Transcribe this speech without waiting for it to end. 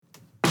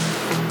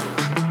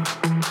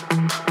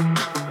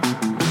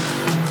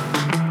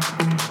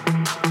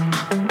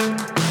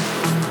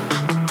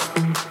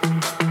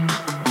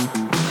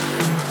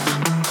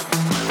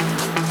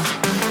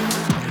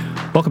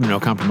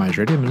Compromised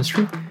Radio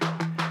Ministry.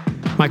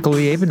 Michael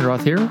Lee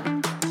Abendroth here.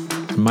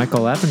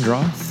 Michael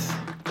Abendroth.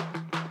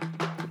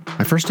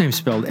 My first name is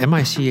spelled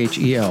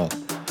M-I-C-H-E-L.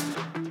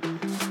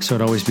 So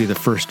it'd always be the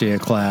first day of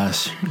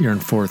class. You're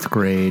in fourth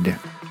grade.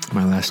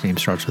 My last name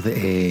starts with an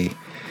A.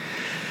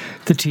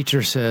 The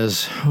teacher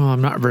says,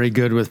 I'm not very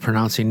good with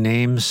pronouncing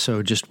names,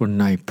 so just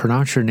when I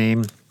pronounce your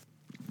name,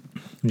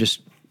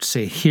 just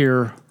say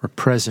here or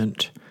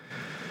present.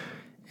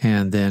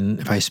 And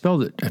then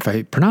if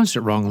I pronounced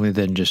it wrongly,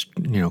 then just,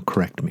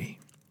 correct me.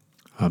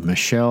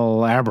 Michelle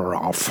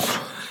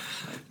Aberoff.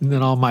 And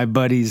then all my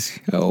buddies,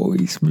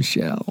 he's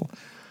Michelle.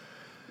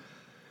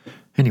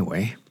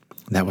 Anyway,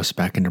 that was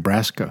back in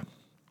Nebraska,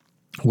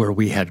 where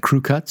we had crew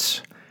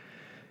cuts.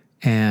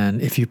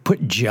 And if you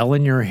put gel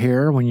in your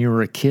hair when you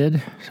were a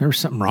kid, there was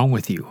something wrong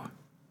with you.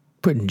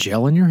 Putting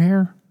gel in your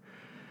hair?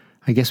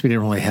 I guess we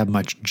didn't really have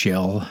much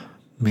gel.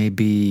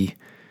 Maybe,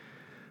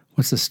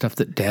 what's the stuff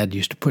that Dad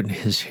used to put in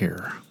his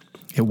hair?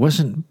 Was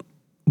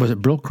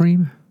it Brill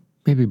Cream?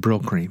 Maybe Brill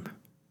Cream.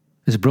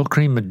 Is Brill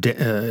Cream,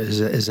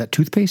 is that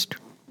toothpaste?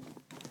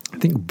 I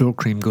think Brill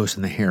Cream goes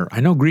in the hair. I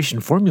know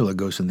Grecian Formula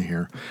goes in the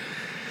hair.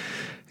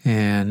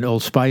 And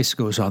Old Spice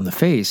goes on the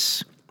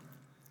face.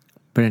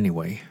 But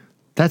anyway,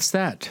 that's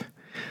that.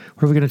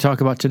 What are we going to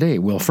talk about today?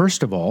 Well,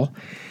 first of all,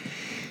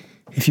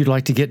 if you'd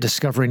like to get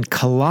Discovering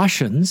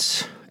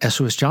Colossians,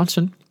 S.O.S.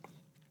 Johnson,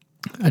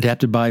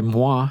 adapted by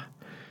moi,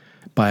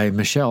 by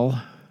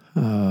Michelle,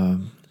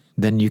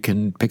 then you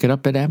can pick it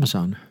up at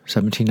Amazon,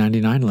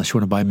 $17.99. Unless you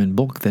want to buy them in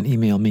bulk, then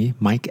email me,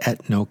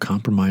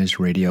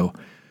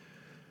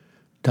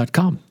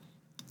 mike@nocompromiseradio.com.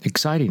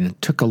 Exciting.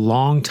 It took a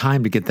long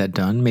time to get that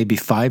done, maybe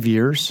 5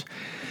 years.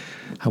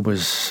 I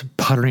was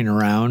puttering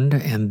around,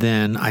 and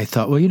then I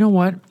thought, well, you know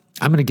what?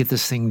 I'm going to get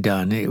this thing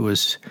done. It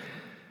was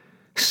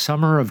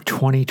summer of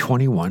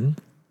 2021,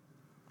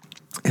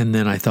 and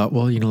then I thought,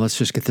 well, let's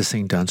just get this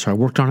thing done. So I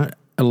worked on it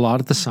a lot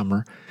of the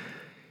summer.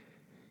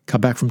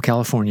 Got back from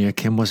California.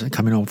 Kim wasn't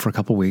coming home for a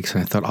couple weeks,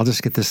 and I thought, I'll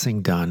just get this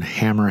thing done.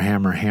 Hammer,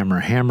 hammer, hammer,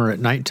 hammer at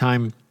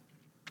nighttime.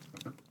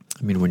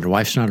 When your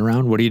wife's not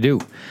around, what do you do?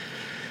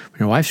 When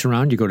your wife's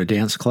around, you go to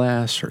dance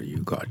class, or you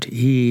go out to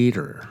eat,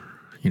 or,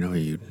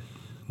 you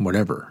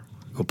whatever.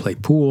 Go play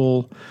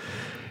pool.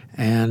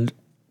 And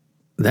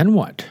then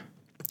what?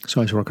 So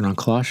I was working on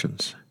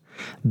Colossians.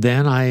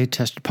 Then I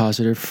tested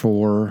positive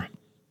for,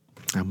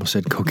 I almost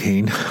said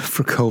cocaine,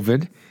 for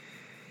COVID.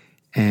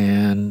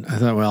 And I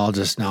thought, well,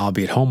 I'll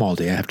be at home all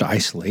day. I have to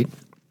isolate.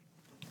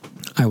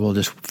 I will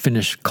just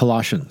finish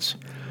Colossians.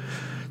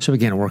 So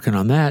again, working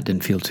on that.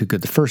 Didn't feel too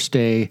good the first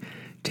day.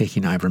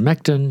 Taking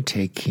ivermectin,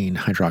 taking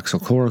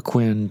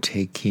hydroxychloroquine,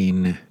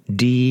 taking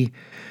D,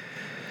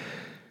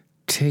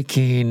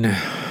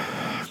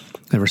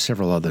 there were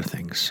several other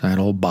things. I had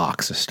a whole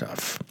box of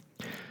stuff.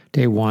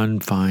 Day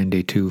 1, fine.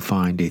 Day 2,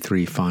 fine. Day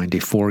 3, fine. Day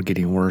 4,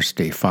 getting worse.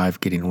 Day 5,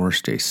 getting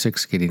worse. Day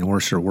 6, getting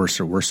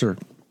worser.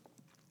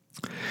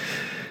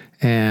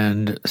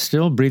 And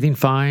still breathing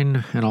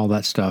fine and all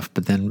that stuff.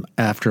 But then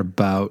after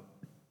about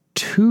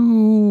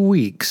 2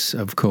 weeks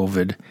of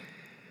COVID,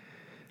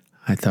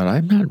 I thought,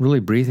 I'm not really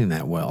breathing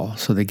that well.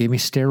 So they gave me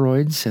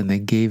steroids, and they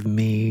gave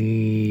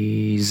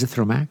me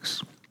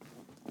Zithromax.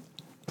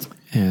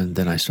 And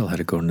then I still had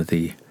to go into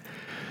the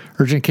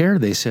urgent care.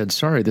 They said,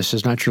 sorry, this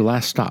is not your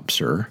last stop,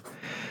 sir.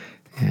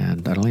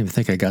 And I don't even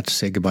think I got to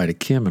say goodbye to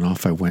Kim, and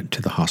off I went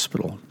to the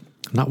hospital.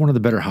 Not one of the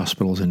better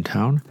hospitals in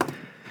town,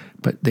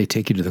 but they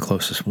take you to the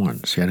closest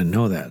one. So you had to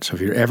know that. So if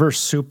you're ever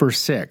super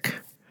sick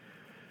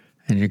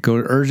and you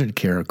go to urgent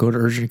care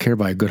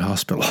by a good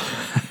hospital.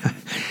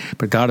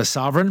 But God is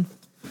sovereign,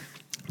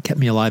 kept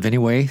me alive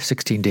anyway,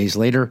 16 days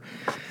later.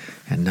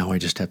 And now I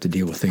just have to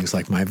deal with things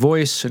like my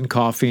voice and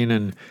coughing.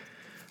 And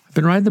I've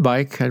been riding the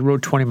bike. I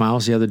rode 20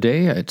 miles the other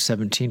day at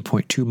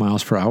 17.2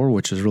 miles per hour,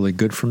 which is really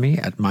good for me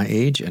at my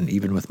age and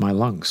even with my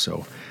lungs.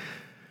 So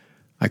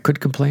I could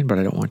complain, but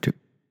I don't want to.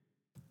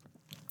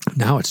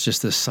 Now it's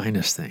just this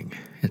sinus thing.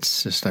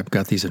 It's just I've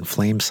got these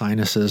inflamed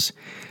sinuses.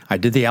 I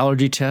did the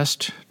allergy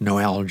test, no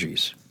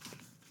allergies.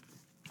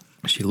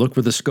 She looked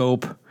with the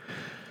scope,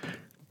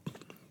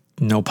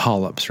 no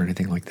polyps or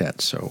anything like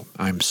that. So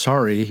I'm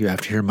sorry you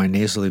have to hear my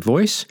nasally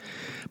voice,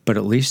 but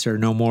at least there are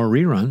no more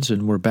reruns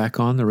and we're back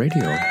on the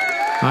radio.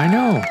 I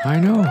know.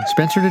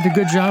 Spencer did a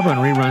good job on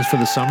reruns for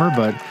the summer,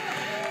 but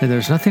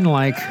there's nothing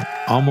like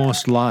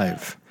almost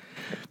live.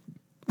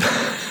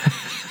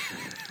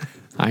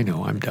 I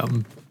know, I'm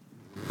dumb.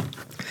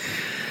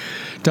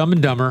 Dumb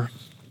and Dumber.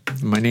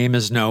 My name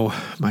is No.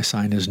 My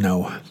sign is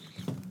No.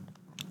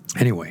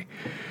 Anyway,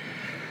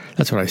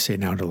 that's what I say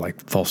now to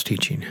false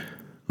teaching.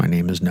 My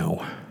name is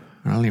No.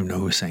 I don't even know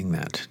who sang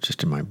that,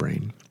 just in my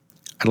brain.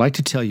 I'd like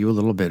to tell you a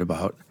little bit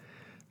about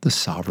the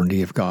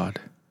sovereignty of God.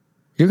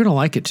 You're going to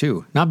like it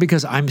too. Not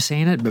because I'm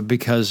saying it, but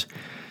because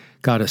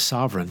God is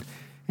sovereign,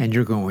 and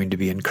you're going to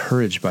be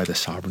encouraged by the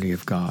sovereignty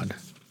of God.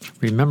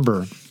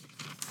 Remember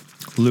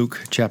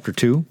Luke chapter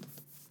 2.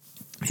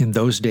 In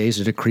those days,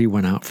 a decree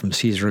went out from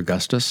Caesar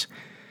Augustus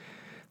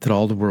that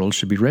all the world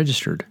should be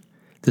registered.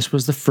 This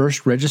was the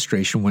first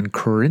registration when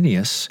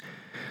Quirinius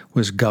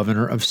was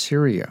governor of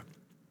Syria.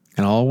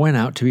 and all went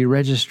out to be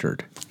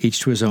registered, each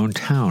to his own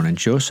town. And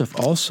Joseph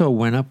also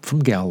went up from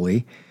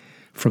Galilee,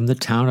 from the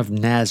town of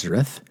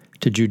Nazareth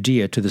to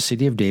Judea, to the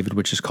city of David,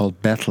 which is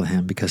called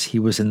Bethlehem, because he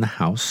was in the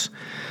house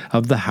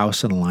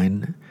and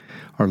line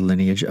or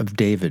lineage of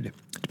David,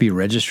 to be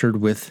registered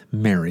with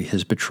Mary,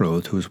 his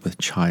betrothed, who was with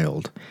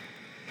child.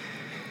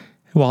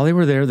 While they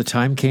were there, the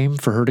time came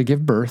for her to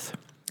give birth,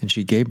 and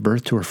she gave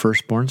birth to her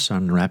firstborn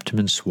son, and wrapped him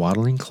in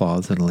swaddling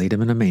cloths, and laid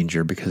him in a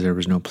manger, because there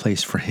was no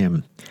place for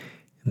him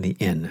in the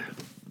inn.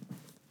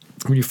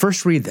 When you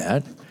first read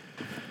that,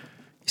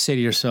 you say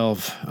to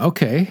yourself,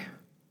 okay,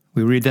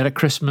 we read that at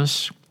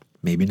Christmas.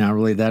 Maybe not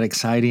really that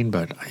exciting,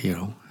 but,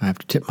 I have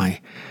to tip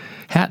my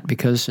hat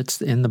because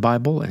it's in the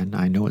Bible, and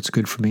I know it's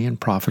good for me and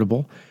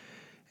profitable,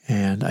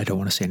 and I don't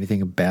want to say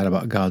anything bad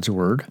about God's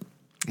Word.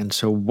 And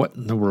so what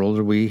in the world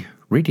are we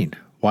reading?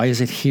 Why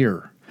is it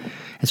here?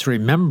 And so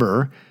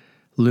remember,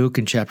 Luke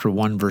in chapter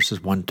 1,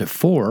 verses 1 to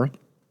 4,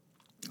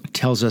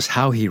 tells us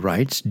how he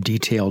writes,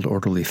 detailed,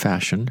 orderly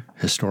fashion,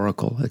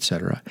 historical,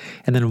 etc.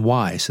 And then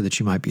why, so that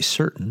you might be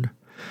certain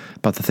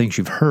about the things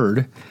you've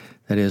heard,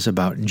 that is,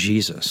 about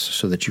Jesus,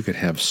 so that you could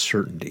have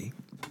certainty.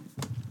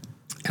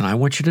 And I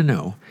want you to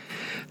know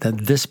that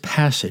this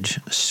passage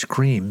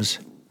screams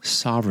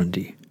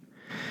sovereignty.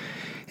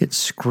 It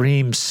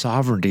screams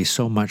sovereignty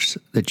so much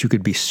that you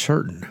could be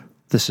certain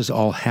this is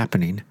all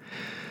happening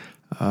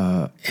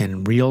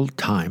in real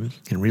time,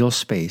 in real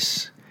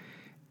space,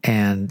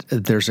 and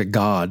there's a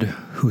God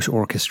who's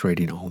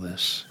orchestrating all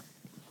this.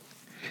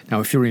 Now,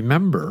 if you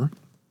remember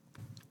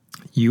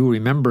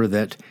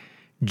that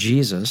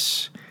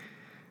Jesus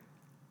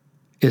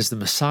is the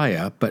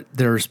Messiah, but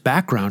there's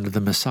background to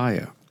the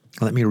Messiah.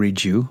 Let me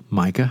read you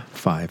Micah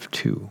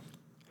 5:2.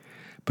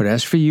 But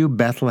as for you,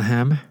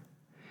 Bethlehem,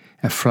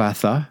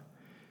 Ephrathah,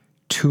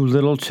 too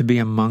little to be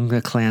among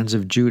the clans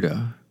of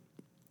Judah,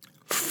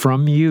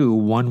 from you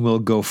one will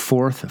go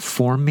forth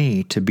for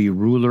me to be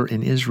ruler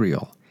in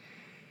Israel.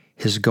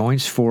 His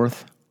goings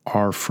forth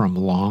are from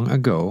long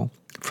ago,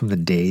 from the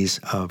days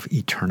of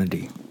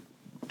eternity.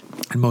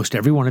 And most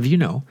every one of you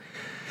know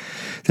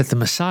that the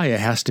Messiah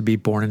has to be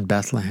born in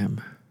Bethlehem.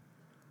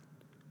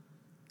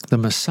 The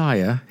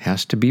Messiah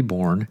has to be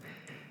born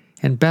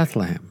in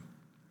Bethlehem.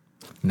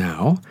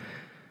 Now,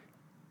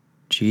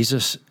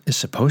 Jesus is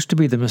supposed to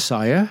be the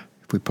Messiah.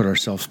 If we put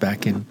ourselves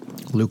back in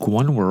Luke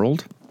 1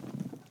 world,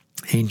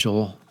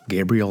 angel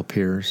Gabriel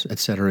appears,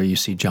 etc. You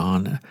see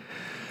John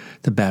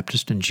the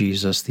Baptist and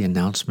Jesus, the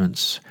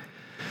announcements,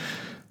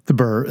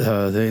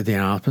 the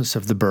announcements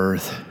of the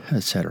birth,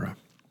 etc.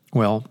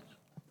 Well,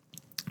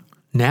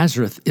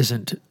 Nazareth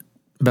isn't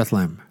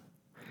Bethlehem.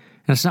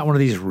 And it's not one of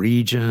these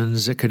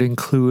regions that could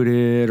include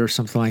it or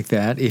something like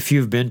that. If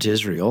you've been to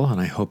Israel, and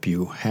I hope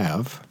you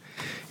have,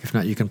 if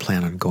not, you can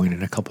plan on going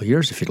in a couple of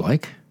years if you'd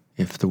like.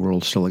 If the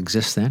world still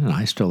exists then, and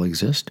I still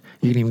exist.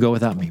 You can even go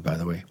without me, by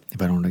the way,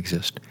 if I don't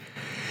exist.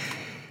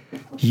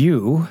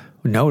 You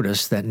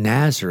notice that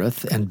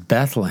Nazareth and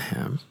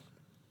Bethlehem,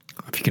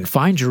 if you can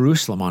find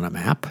Jerusalem on a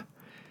map,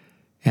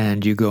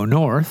 and you go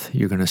north,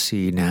 you're going to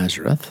see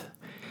Nazareth.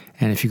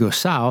 And if you go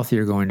south,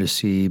 you're going to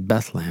see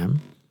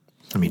Bethlehem.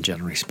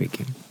 Generally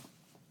speaking.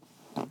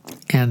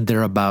 And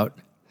they're about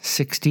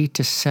 60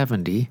 to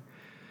 70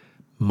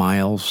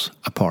 miles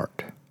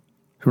apart.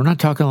 We're not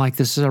talking like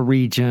this is a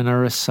region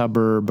or a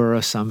suburb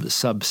or some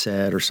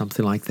subset or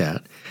something like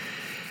that.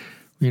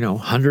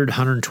 100,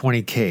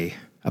 120K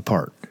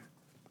apart.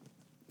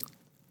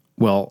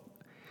 Well,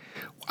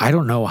 I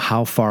don't know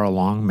how far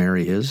along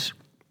Mary is.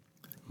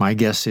 My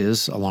guess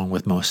is, along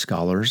with most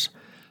scholars,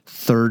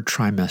 3rd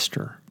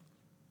trimester.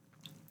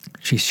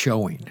 She's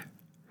showing.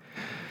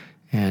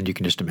 And you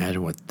can just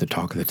imagine what the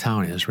talk of the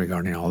town is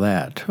regarding all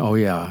that. Oh,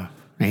 yeah,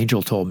 an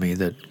angel told me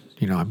that,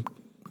 I'm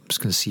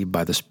conceived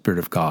by the Spirit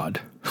of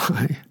God.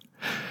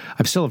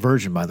 I'm still a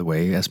virgin, by the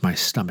way, as my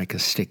stomach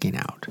is sticking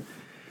out.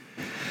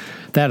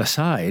 That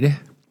aside,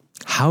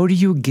 how do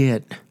you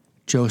get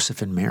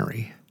Joseph and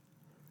Mary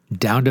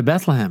down to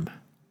Bethlehem?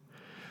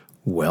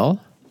 Well,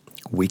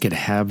 we could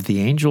have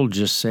the angel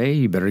just say,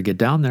 you better get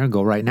down there,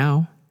 go right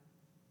now.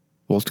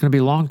 Well, it's going to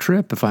be a long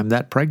trip. If I'm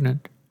that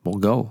pregnant, we'll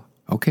go.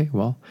 Okay,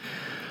 well,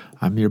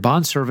 I'm your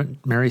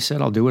bondservant. Mary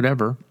said, I'll do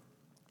whatever.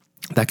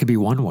 That could be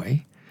one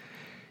way.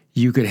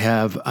 You could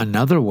have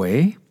another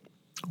way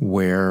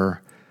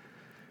where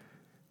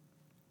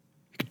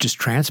you could just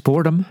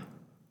transport them,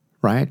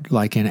 right?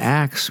 Like in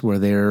Acts, where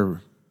they're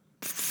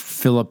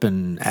Philip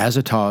and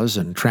Azotus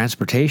and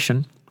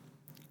transportation,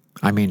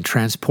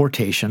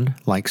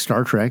 like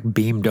Star Trek,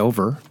 beamed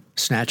over,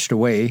 snatched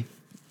away,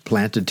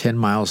 planted 10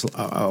 miles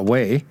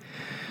away.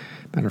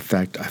 Matter of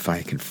fact, if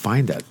I can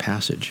find that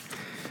passage,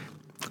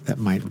 that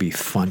might be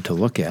fun to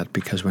look at,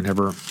 because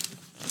whenever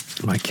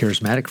my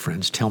charismatic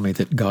friends tell me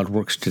that God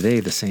works today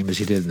the same as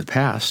he did in the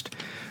past,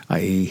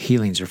 i.e.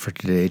 healings are for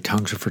today,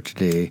 tongues are for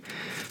today,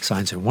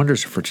 signs and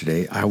wonders are for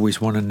today, I always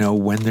want to know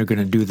when they're going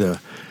to do the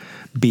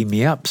beam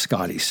me up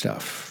Scotty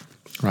stuff,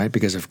 right?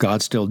 Because if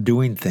God's still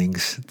doing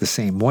things the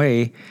same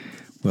way,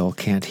 well,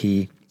 can't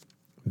he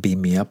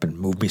beam me up and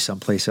move me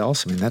someplace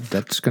else. I mean,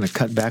 that's going to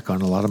cut back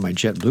on a lot of my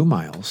JetBlue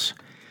miles.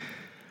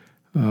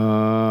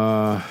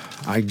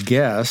 I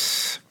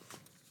guess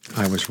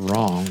I was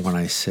wrong when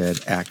I said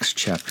Acts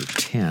chapter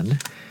 10.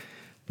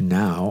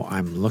 Now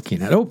I'm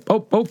looking at,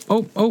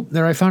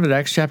 there I found it,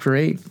 Acts chapter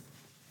 8.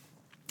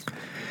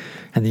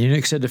 And the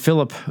eunuch said to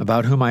Philip,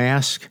 about whom I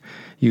ask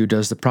you,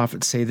 does the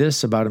prophet say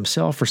this about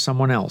himself or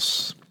someone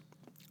else?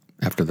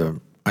 After the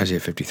Isaiah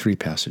 53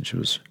 passage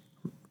was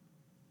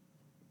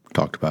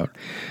talked about,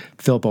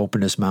 Philip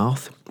opened his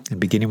mouth, and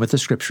beginning with the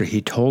scripture,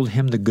 he told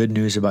him the good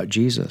news about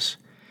Jesus.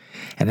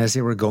 And as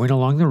they were going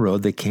along the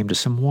road, they came to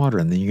some water,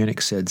 and the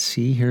eunuch said,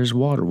 see, here's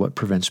water. What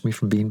prevents me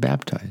from being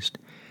baptized?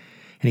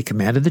 And he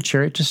commanded the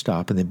chariot to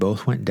stop, and they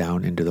both went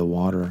down into the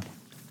water,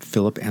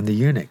 Philip and the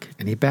eunuch,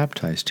 and he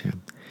baptized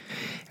him.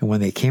 And when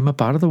they came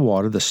up out of the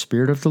water, the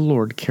Spirit of the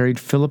Lord carried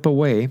Philip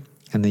away,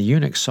 and the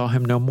eunuch saw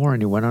him no more,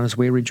 and he went on his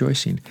way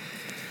rejoicing.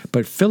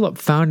 But Philip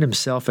found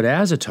himself at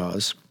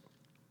Azotus,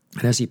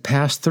 and as he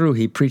passed through,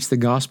 he preached the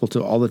gospel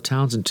to all the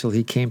towns until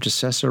he came to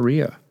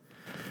Caesarea.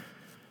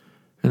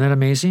 Isn't that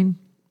amazing?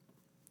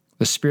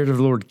 The Spirit of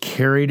the Lord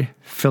carried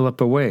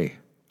Philip away,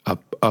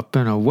 up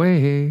and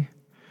away,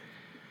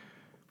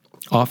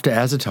 off to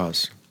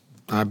Azotus.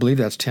 I believe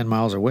that's 10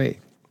 miles away.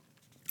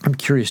 I'm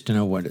curious to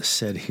know what is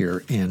said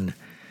here in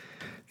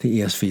the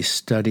ESV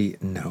study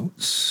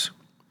notes.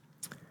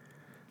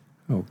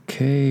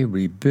 Okay,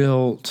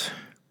 rebuilt,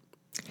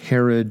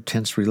 Herod,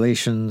 tense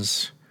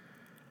relations.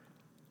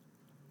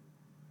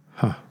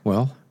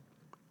 Well,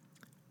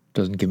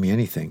 doesn't give me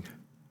anything.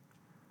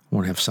 I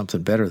want to have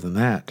something better than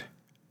that.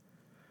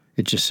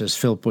 It just says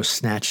Philip was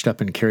snatched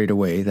up and carried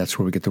away. That's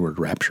where we get the word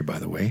rapture, by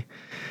the way,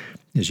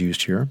 is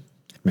used here,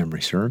 if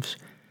memory serves.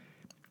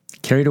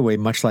 Carried away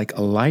much like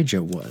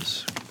Elijah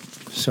was.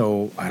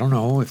 So I don't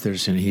know if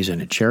he's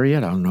in a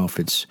chariot. I don't know if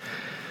it's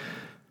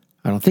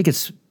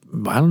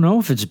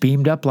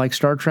beamed up like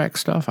Star Trek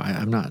stuff.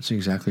 I'm not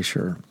exactly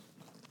sure.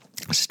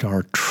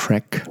 Star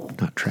Trek,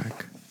 not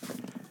track.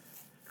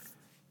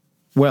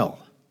 Well,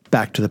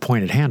 back to the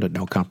point at hand at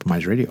No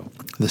Compromise Radio,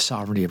 the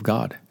sovereignty of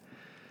God.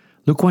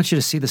 Luke wants you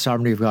to see the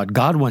sovereignty of God.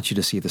 God wants you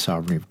to see the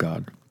sovereignty of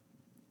God.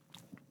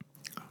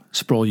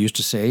 Sproul used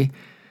to say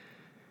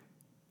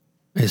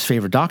his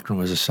favorite doctrine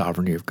was the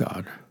sovereignty of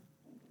God.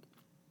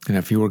 And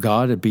if you were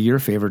God, it'd be your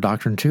favorite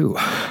doctrine too.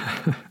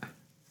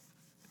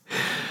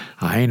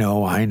 I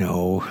know.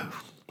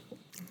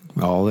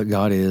 All that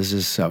God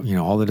is,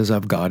 all that is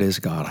of God is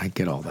God. I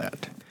get all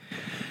that.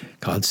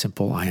 God's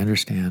simple. I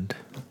understand.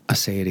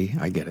 Aseity.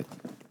 I get it.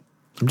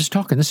 I'm just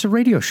talking. This is a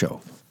radio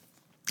show.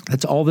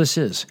 That's all this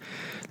is.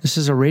 This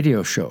is a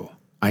radio show.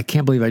 I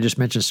can't believe I just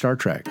mentioned Star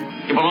Trek.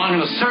 You belong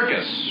in the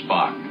circus,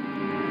 Spock.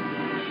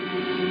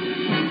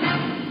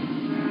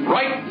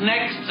 Right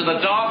next to the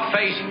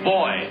dog-faced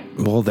boy.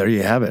 Well, there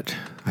you have it.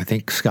 I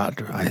think Spock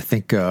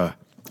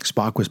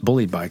was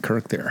bullied by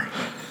Kirk there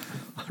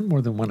on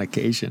more than one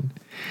occasion.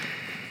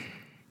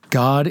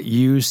 God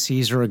used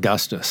Caesar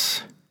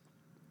Augustus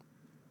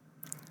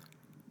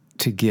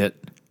to get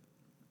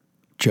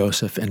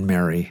Joseph and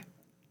Mary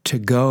to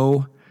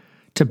go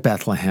to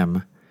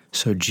Bethlehem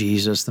so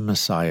Jesus the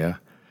Messiah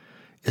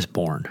is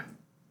born,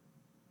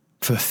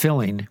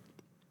 fulfilling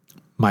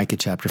Micah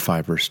chapter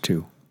 5, verse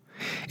 2.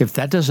 If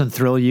that doesn't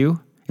thrill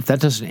you, if that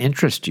doesn't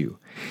interest you,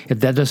 if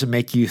that doesn't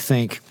make you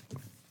think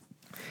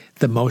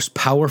the most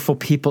powerful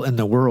people in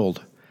the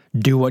world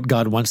do what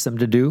God wants them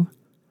to do,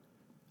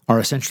 are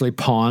essentially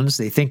pawns.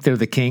 They think they're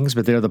the kings,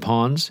 but they're the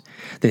pawns.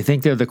 They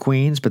think they're the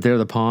queens, but they're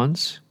the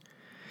pawns.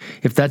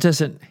 If that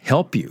doesn't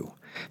help you,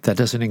 if that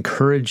doesn't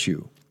encourage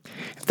you,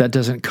 if that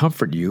doesn't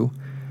comfort you,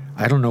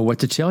 I don't know what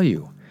to tell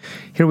you.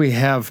 Here we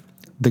have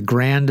the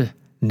grand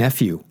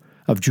nephew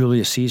of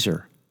Julius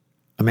Caesar,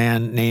 a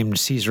man named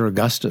Caesar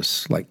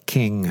Augustus, like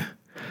king,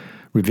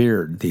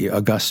 revered, the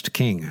august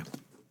king.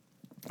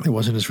 It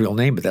wasn't his real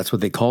name, but that's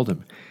what they called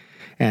him.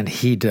 And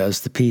he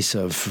does the peace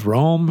of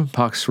Rome,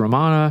 Pax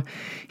Romana.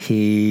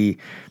 He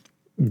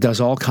does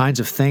all kinds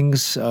of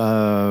things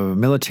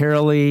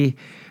militarily,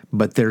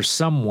 but there's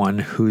someone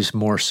who's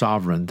more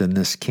sovereign than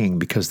this king,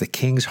 because the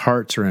king's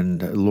hearts are in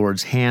the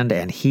Lord's hand,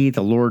 and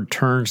the Lord,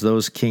 turns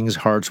those king's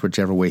hearts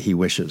whichever way he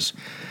wishes.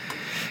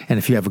 And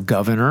if you have a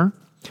governor,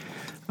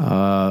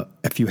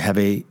 if you have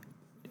a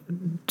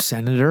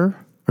senator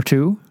or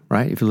two,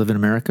 right? If you live in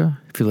America,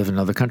 if you live in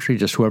another country,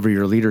 just whoever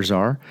your leaders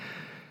are,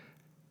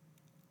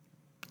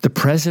 the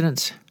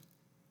president's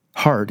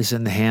heart is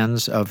in the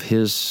hands of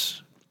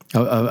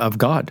of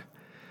God.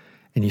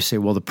 And you say,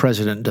 well, the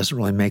president doesn't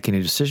really make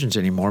any decisions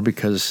anymore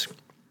because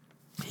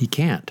he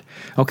can't.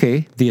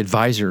 Okay, the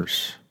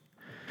advisors.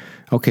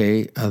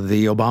 Okay,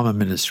 the Obama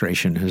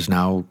administration is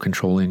now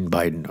controlling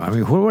Biden. I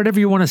mean, whatever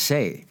you want to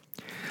say.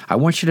 I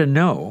want you to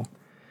know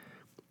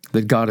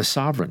that God is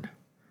sovereign.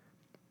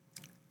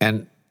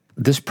 And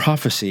this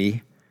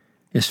prophecy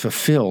is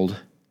fulfilled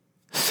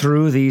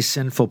through these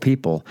sinful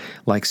people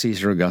like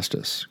Caesar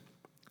Augustus,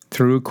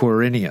 through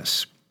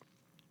Quirinius,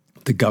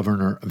 the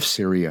governor of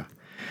Syria.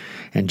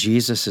 And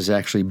Jesus is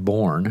actually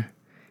born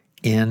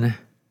in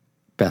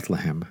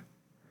Bethlehem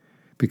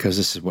because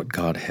this is what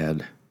God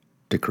had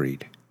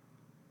decreed.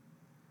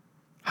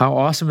 How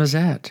awesome is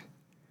that?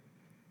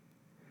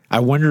 I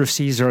wonder if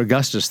Caesar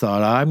Augustus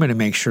thought, I'm going to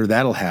make sure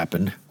that'll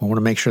happen. I want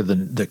to make sure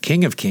the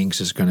King of Kings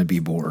is going to be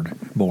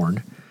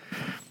born.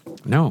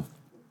 No.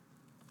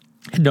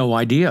 Had no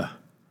idea.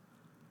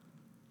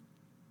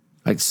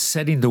 Like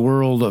setting the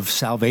world of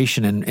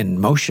salvation in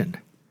motion.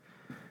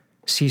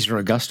 Caesar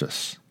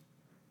Augustus.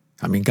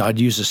 I mean, God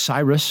uses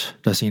Cyrus,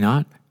 does he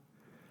not?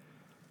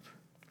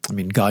 I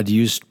mean, God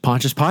used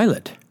Pontius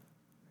Pilate.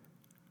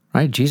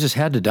 Right? Jesus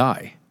had to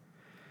die.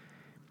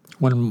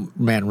 One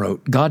man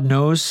wrote, God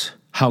knows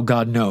how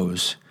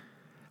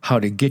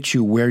to get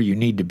you where you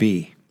need to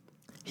be.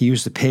 He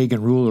used the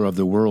pagan ruler of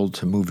the world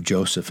to move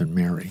Joseph and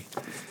Mary.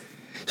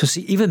 So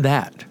see, even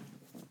that,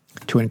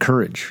 to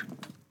encourage.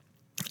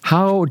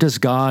 How does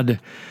God,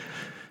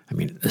 I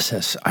mean,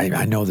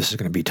 I know this is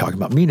going to be talking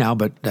about me now,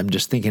 but I'm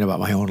just thinking about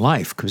my own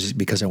life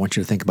because I want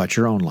you to think about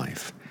your own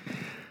life.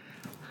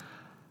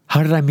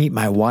 How did I meet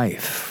my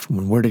wife?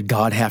 Where did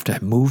God have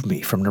to move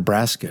me from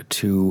Nebraska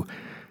to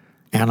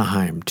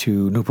Anaheim,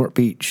 to Newport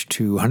Beach,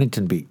 to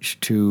Huntington Beach,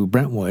 to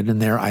Brentwood,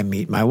 and there I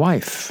meet my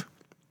wife?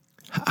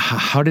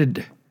 How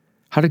did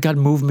God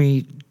move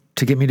me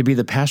to get me to be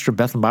the pastor of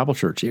Bethlehem Bible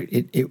Church?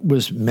 It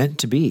was meant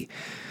to be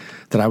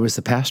that I was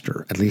the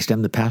pastor. At least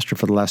I'm the pastor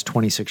for the last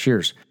 26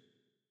 years.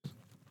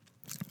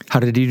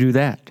 How did he do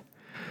that?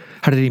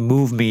 How did he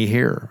move me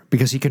here?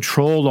 Because he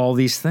controlled all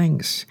these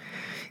things.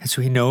 And so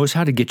he knows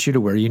how to get you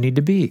to where you need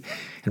to be.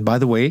 And by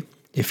the way,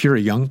 if you're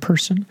a young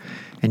person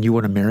and you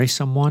want to marry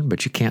someone,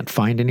 but you can't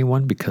find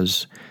anyone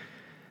because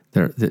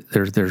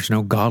there's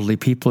no godly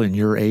people in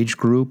your age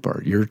group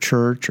or your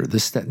church or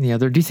this, that, and the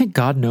other, do you think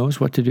God knows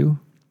what to do?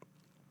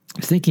 Do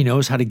you think he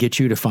knows how to get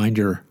you to find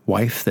your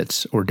wife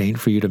that's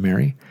ordained for you to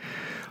marry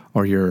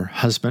or your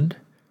husband?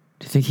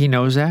 Do you think he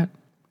knows that?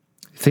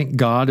 Do you think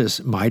God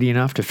is mighty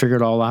enough to figure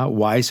it all out,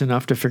 wise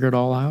enough to figure it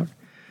all out?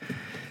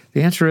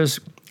 The answer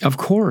is, of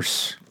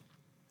course.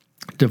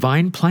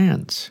 Divine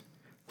plans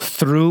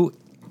through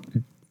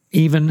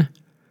even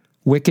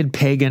wicked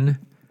pagan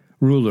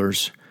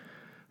rulers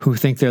who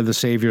think they're the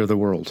savior of the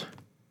world.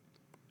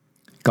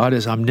 God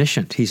is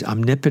omniscient. He's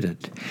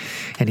omnipotent.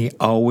 And he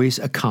always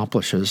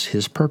accomplishes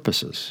his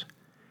purposes.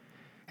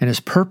 And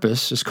his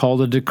purpose is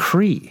called a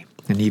decree.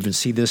 And you even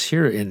see this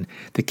here in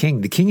the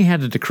king. The king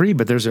had a decree,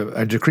 but there's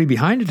a decree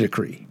behind a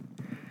decree.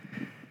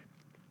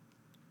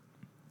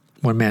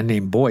 One man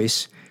named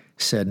Boyce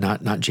said,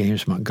 not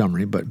James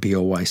Montgomery, but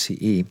Boyce,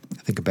 I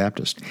think a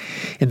Baptist,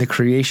 in the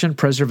creation,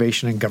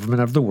 preservation, and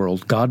government of the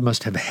world, God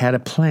must have had a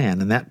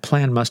plan, and that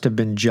plan must have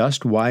been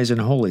just, wise,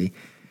 and holy,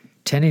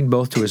 tending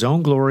both to his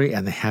own glory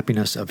and the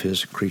happiness of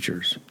his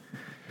creatures.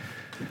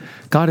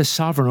 God is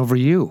sovereign over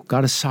you.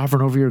 God is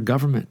sovereign over your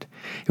government.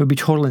 It would be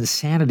total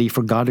insanity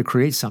for God to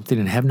create something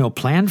and have no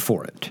plan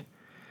for it.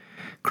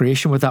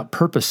 Creation without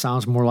purpose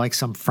sounds more like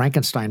some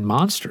Frankenstein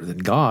monster than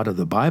God of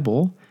the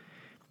Bible.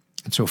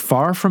 And so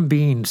far from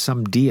being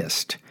some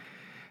deist,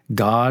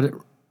 God,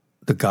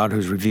 the God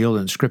who's revealed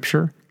in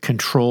Scripture,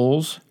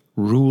 controls,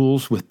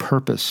 rules with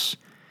purpose.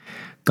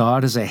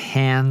 God is a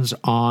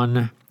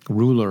hands-on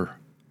ruler,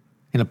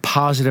 in a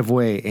positive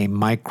way, a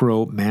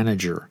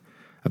micromanager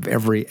of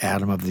every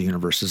atom of the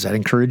universe. Does that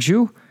encourage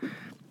you?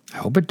 I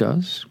hope it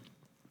does.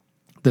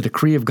 The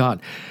decree of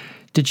God.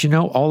 Did you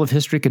know all of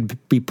history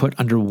could be put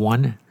under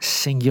one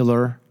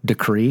singular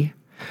decree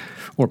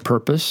or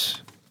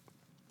purpose?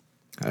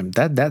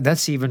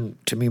 That's even,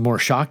 to me, more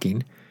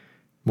shocking,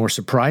 more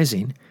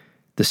surprising,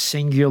 the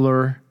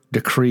singular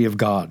decree of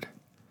God,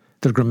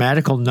 the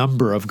grammatical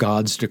number of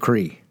God's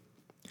decree.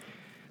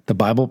 The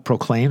Bible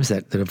proclaims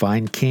that the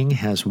divine king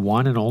has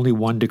one and only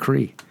one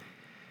decree.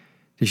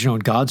 Did you know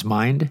in God's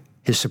mind,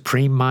 his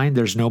supreme mind,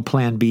 there's no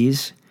plan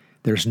Bs,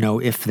 there's no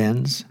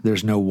if-thens,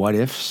 there's no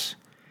what-ifs,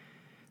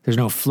 there's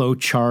no flow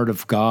chart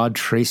of God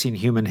tracing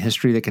human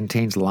history that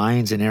contains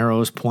lines and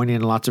arrows pointing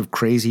in lots of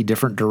crazy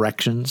different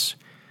directions.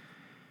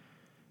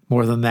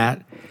 More than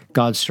that,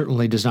 God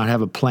certainly does not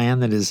have a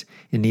plan that is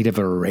in need of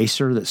an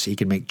eraser so he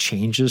can make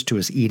changes to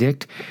his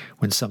edict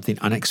when something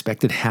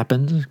unexpected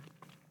happens.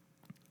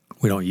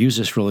 We don't use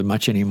this really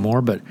much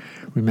anymore, but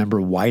remember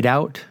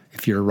whiteout?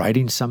 If you're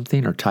writing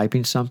something or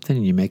typing something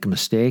and you make a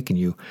mistake and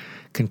you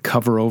can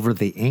cover over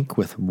the ink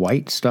with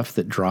white stuff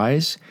that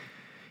dries,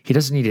 he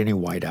doesn't need any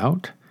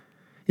whiteout.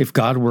 If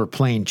God were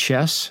playing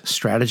chess,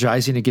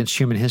 strategizing against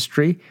human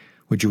history,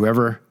 would you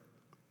ever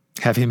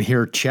have him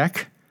hear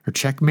check or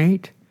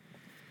checkmate?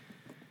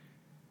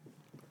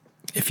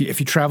 If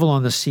you travel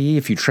on the sea,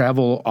 if you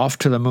travel off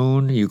to the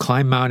moon, you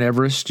climb Mount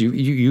Everest,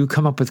 you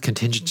come up with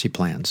contingency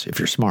plans if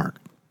you're smart.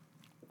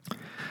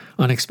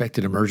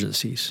 Unexpected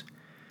emergencies.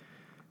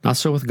 Not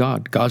so with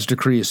God. God's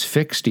decree is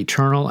fixed,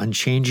 eternal,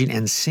 unchanging,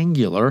 and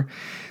singular.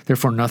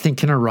 Therefore, nothing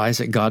can arise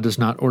that God does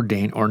not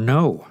ordain or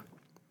know.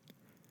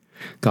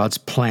 God's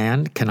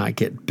plan cannot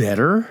get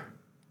better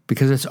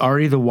because it's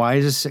already the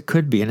wisest it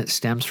could be, and it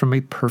stems from a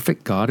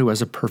perfect God who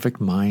has a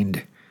perfect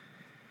mind.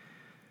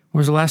 When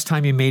was the last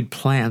time you made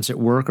plans at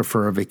work or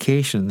for a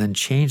vacation and then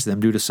changed them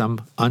due to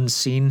some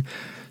unseen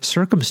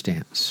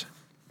circumstance?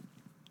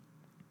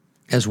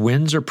 As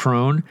winds are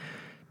prone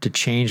to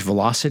change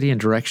velocity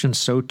and direction,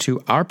 so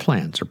too our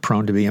plans are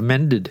prone to be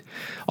amended,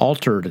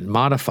 altered, and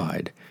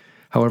modified.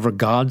 However,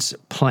 God's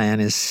plan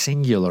is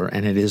singular,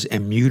 and it is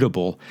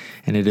immutable,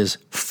 and it is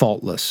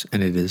faultless,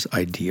 and it is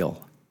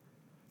ideal.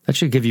 That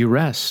should give you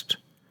rest.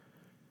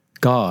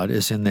 God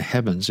is in the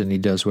heavens, and he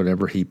does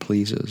whatever he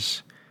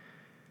pleases.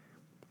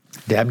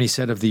 Dabney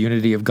said of the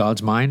unity of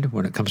God's mind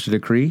when it comes to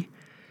decree,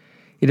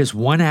 it is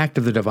one act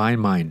of the divine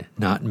mind,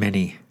 not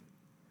many.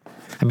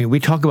 I mean, we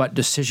talk about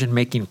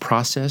decision-making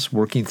process,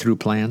 working through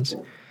plans.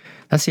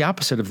 That's the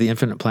opposite of the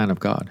infinite plan of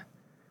God.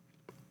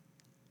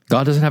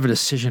 God doesn't have a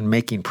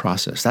decision-making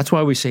process. That's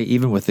why we say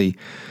even with the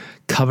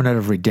covenant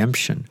of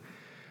redemption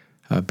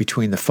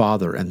between the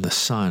Father and the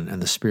Son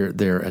and the Spirit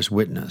there as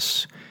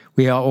witness,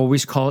 we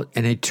always call it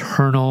an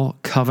eternal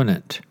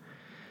covenant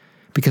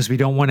because we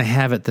don't want to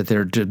have it that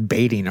they're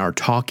debating or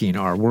talking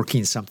or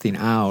working something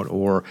out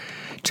or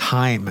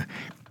time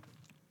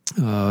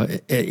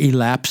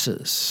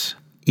elapses.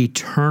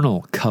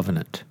 Eternal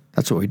covenant.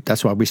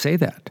 That's why we say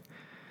that.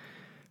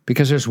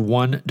 Because there's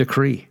one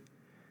decree.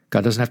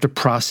 God doesn't have to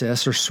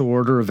process or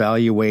sort or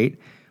evaluate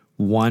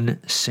one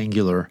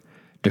singular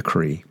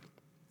decree.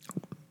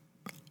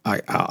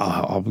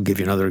 I'll give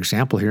you another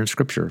example here in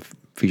Scripture,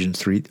 Ephesians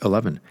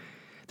 3:11.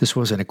 This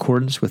was in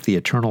accordance with the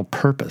eternal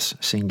purpose,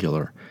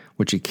 singular,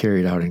 which he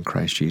carried out in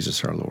Christ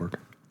Jesus our Lord.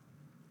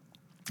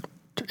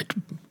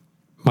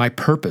 My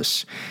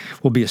purpose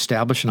will be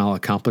established and I'll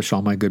accomplish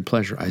all my good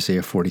pleasure,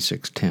 Isaiah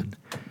 46:10.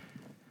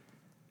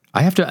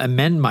 I have to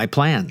amend my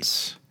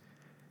plans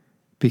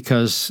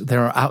because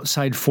there are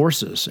outside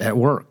forces at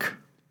work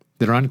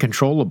that are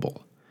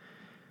uncontrollable.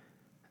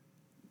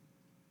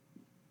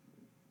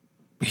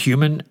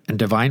 Human and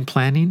divine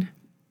planning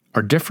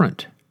are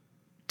different.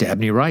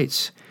 Dabney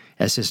writes,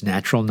 as his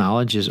natural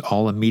knowledge is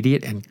all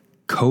immediate and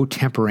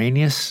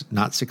contemporaneous,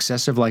 not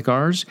successive like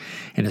ours,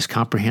 and his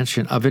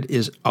comprehension of it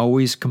is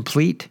always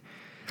complete,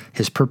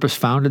 his purpose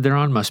founded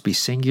thereon must be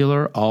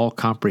singular,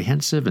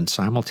 all-comprehensive, and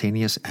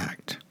simultaneous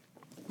act.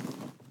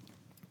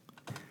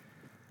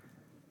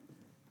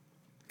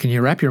 Can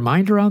you wrap your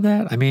mind around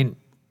that? I mean,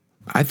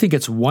 I think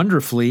it's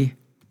wondrously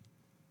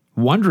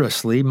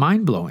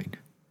mind-blowing.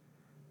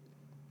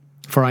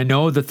 For I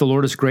know that the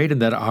Lord is great and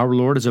that our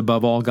Lord is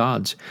above all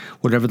gods.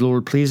 Whatever the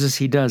Lord pleases,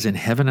 he does in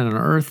heaven and on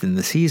earth, in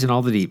the seas and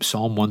all the deep.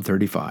 Psalm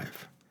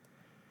 135.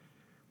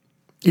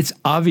 It's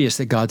obvious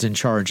that God's in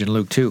charge in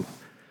Luke 2.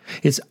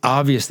 It's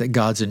obvious that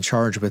God's in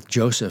charge with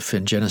Joseph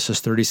in Genesis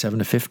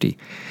 37-50.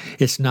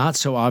 It's not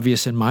so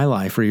obvious in my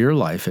life or your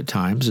life at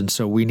times, and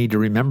so we need to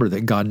remember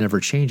that God never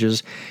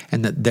changes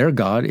and that their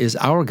God is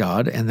our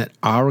God and that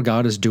our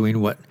God is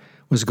doing what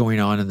was going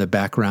on in the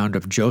background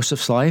of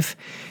Joseph's life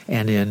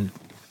and in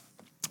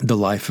the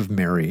life of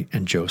Mary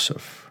and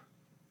Joseph.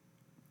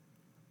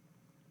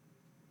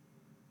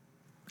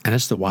 And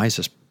it's the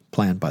wisest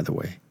plan, by the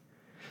way.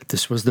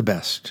 This was the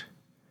best.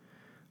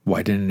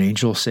 Why didn't an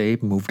angel say,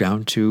 move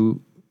down to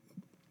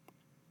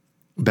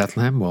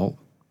Bethlehem? Well,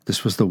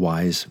 this was the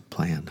wise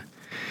plan.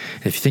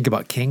 And if you think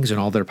about kings and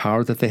all their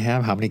power that they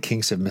have, how many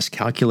kings have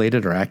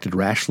miscalculated or acted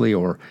rashly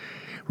or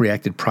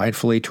reacted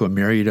pridefully to a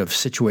myriad of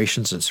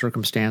situations and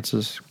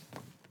circumstances?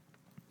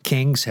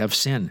 Kings have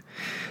sin,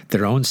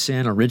 their own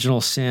sin,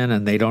 original sin,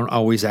 and they don't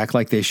always act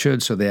like they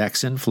should, so they act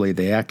sinfully,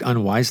 they act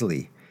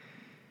unwisely.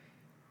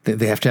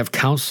 They have to have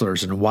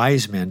counselors and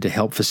wise men to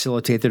help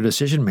facilitate their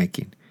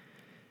decision-making.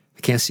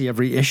 They can't see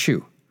every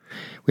issue.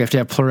 We have to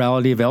have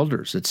plurality of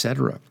elders,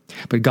 etc.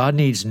 But God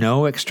needs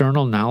no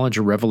external knowledge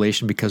or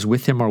revelation because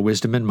with him are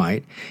wisdom and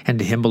might, and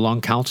to him belong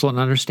counsel and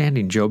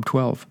understanding, Job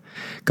 12.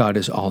 God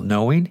is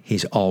all-knowing,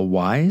 he's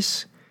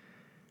all-wise,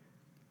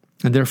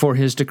 and therefore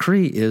his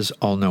decree is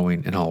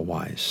all-knowing and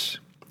all-wise.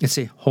 It's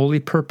a holy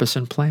purpose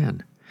and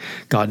plan.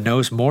 God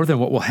knows more than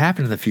what will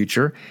happen in the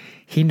future.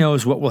 He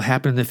knows what will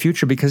happen in the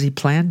future because he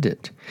planned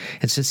it.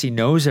 And since he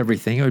knows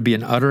everything, it would be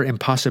an utter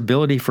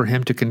impossibility for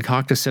him to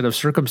concoct a set of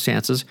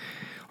circumstances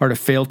or to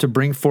fail to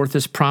bring forth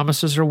his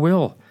promises or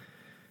will.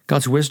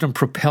 God's wisdom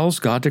propels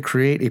God to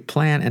create a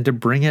plan and to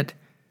bring it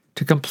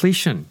to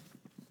completion.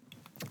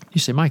 You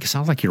say, Mike, it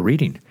sounds like you're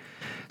reading.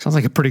 It sounds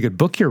like a pretty good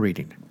book you're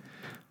reading.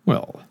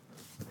 Well,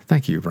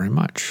 thank you very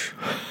much.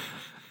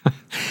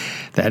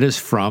 That is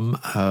from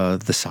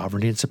The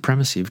Sovereignty and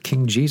Supremacy of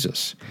King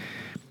Jesus.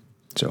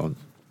 So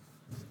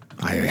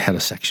I had a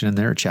section in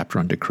there, a chapter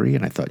on decree,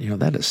 and I thought,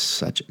 that is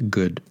such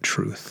good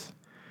truth.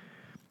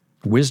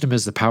 Wisdom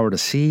is the power to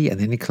see and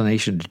the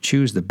inclination to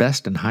choose the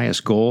best and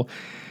highest goal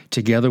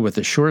together with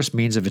the surest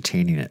means of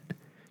attaining it.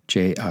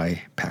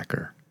 J.I.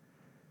 Packer.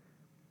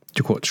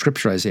 To quote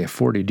Scripture, Isaiah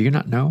 40, do you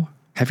not know?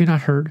 Have you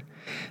not heard?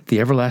 The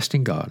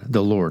everlasting God,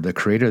 the Lord, the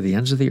creator of the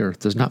ends of the earth,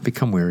 does not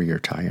become weary or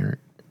tired.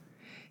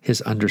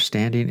 His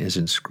understanding is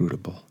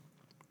inscrutable.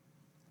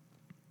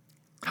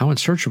 How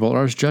unsearchable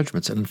are his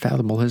judgments and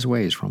unfathomable his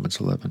ways,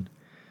 Romans 11.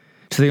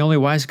 To the only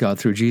wise God,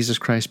 through Jesus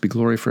Christ, be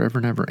glory forever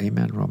and ever.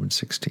 Amen, Romans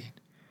 16.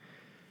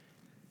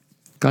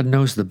 God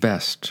knows the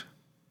best,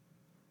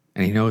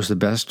 and he knows the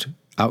best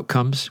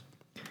outcomes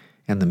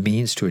and the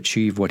means to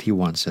achieve what he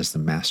wants as the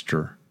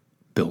master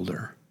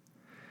builder.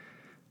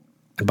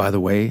 And by the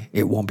way,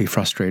 it won't be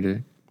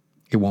frustrated.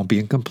 It won't be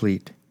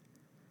incomplete.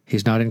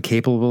 He's not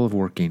incapable of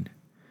working.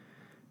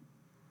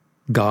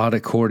 God,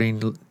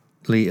 accordingly,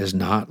 is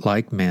not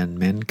like men.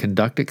 Men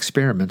conduct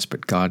experiments,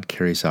 but God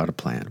carries out a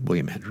plan.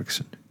 William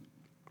Hendrickson.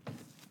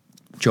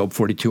 Job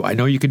 42, I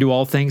know you can do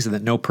all things and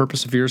that no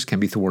purpose of yours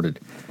can be thwarted.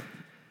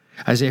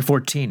 Isaiah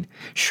 14,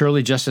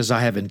 surely just as I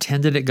have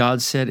intended it,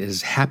 God said, it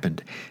has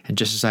happened, and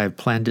just as I have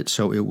planned it,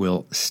 so it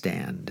will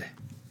stand.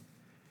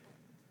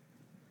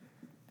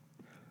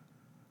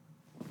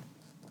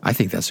 I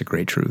think that's a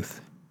great truth.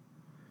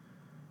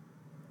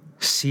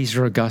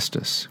 Caesar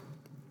Augustus,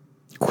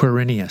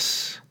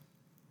 Quirinius.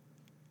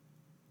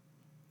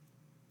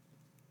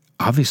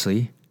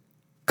 Obviously,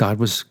 God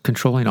was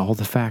controlling all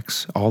the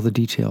facts, all the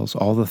details,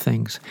 all the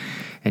things,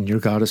 and your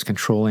God is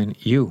controlling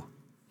you. You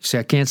say,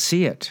 I can't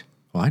see it.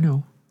 Well, I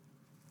know.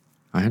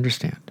 I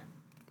understand.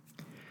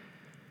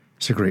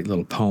 It's a great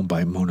little poem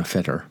by Mona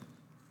Fetter.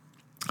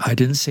 I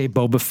didn't say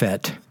Boba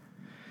Fett.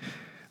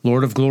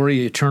 Lord of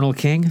glory, eternal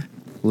King,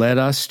 let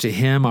us to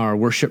him our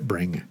worship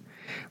bring.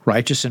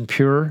 Righteous and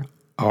pure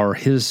are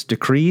his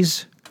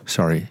decrees.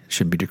 Sorry, it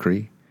should be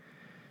decree.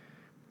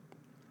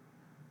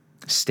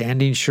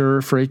 Standing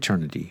sure for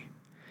eternity.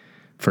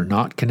 For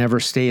naught can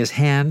ever stay his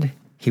hand.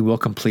 He will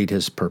complete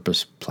his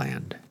purpose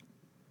planned.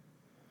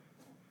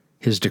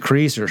 His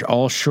decrees are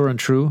all sure and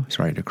true.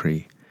 Sorry,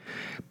 decree.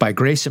 By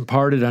grace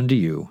imparted unto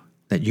you,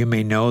 that you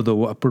may know the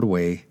upward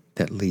way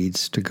that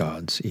leads to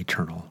God's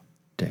eternal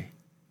day.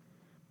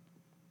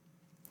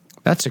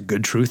 That's a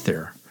good truth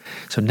there.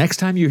 So next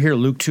time you hear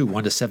Luke 2,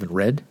 1-7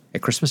 read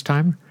at Christmas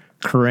time,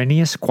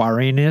 Quirinius,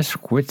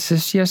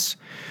 Quistisius,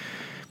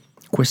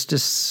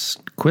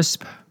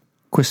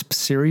 Quisp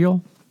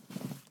cereal,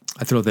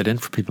 I throw that in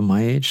for people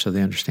my age so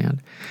they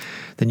understand.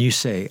 Then you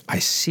say, I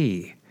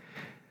see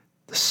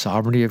the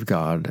sovereignty of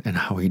God and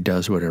how he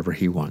does whatever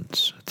he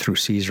wants. Through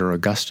Caesar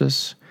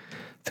Augustus,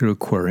 through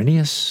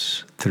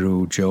Quirinius,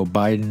 through Joe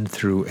Biden,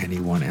 through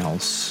anyone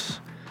else.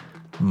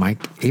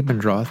 Mike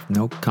Abendroth,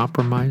 No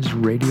Compromise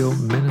Radio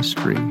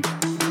Ministry.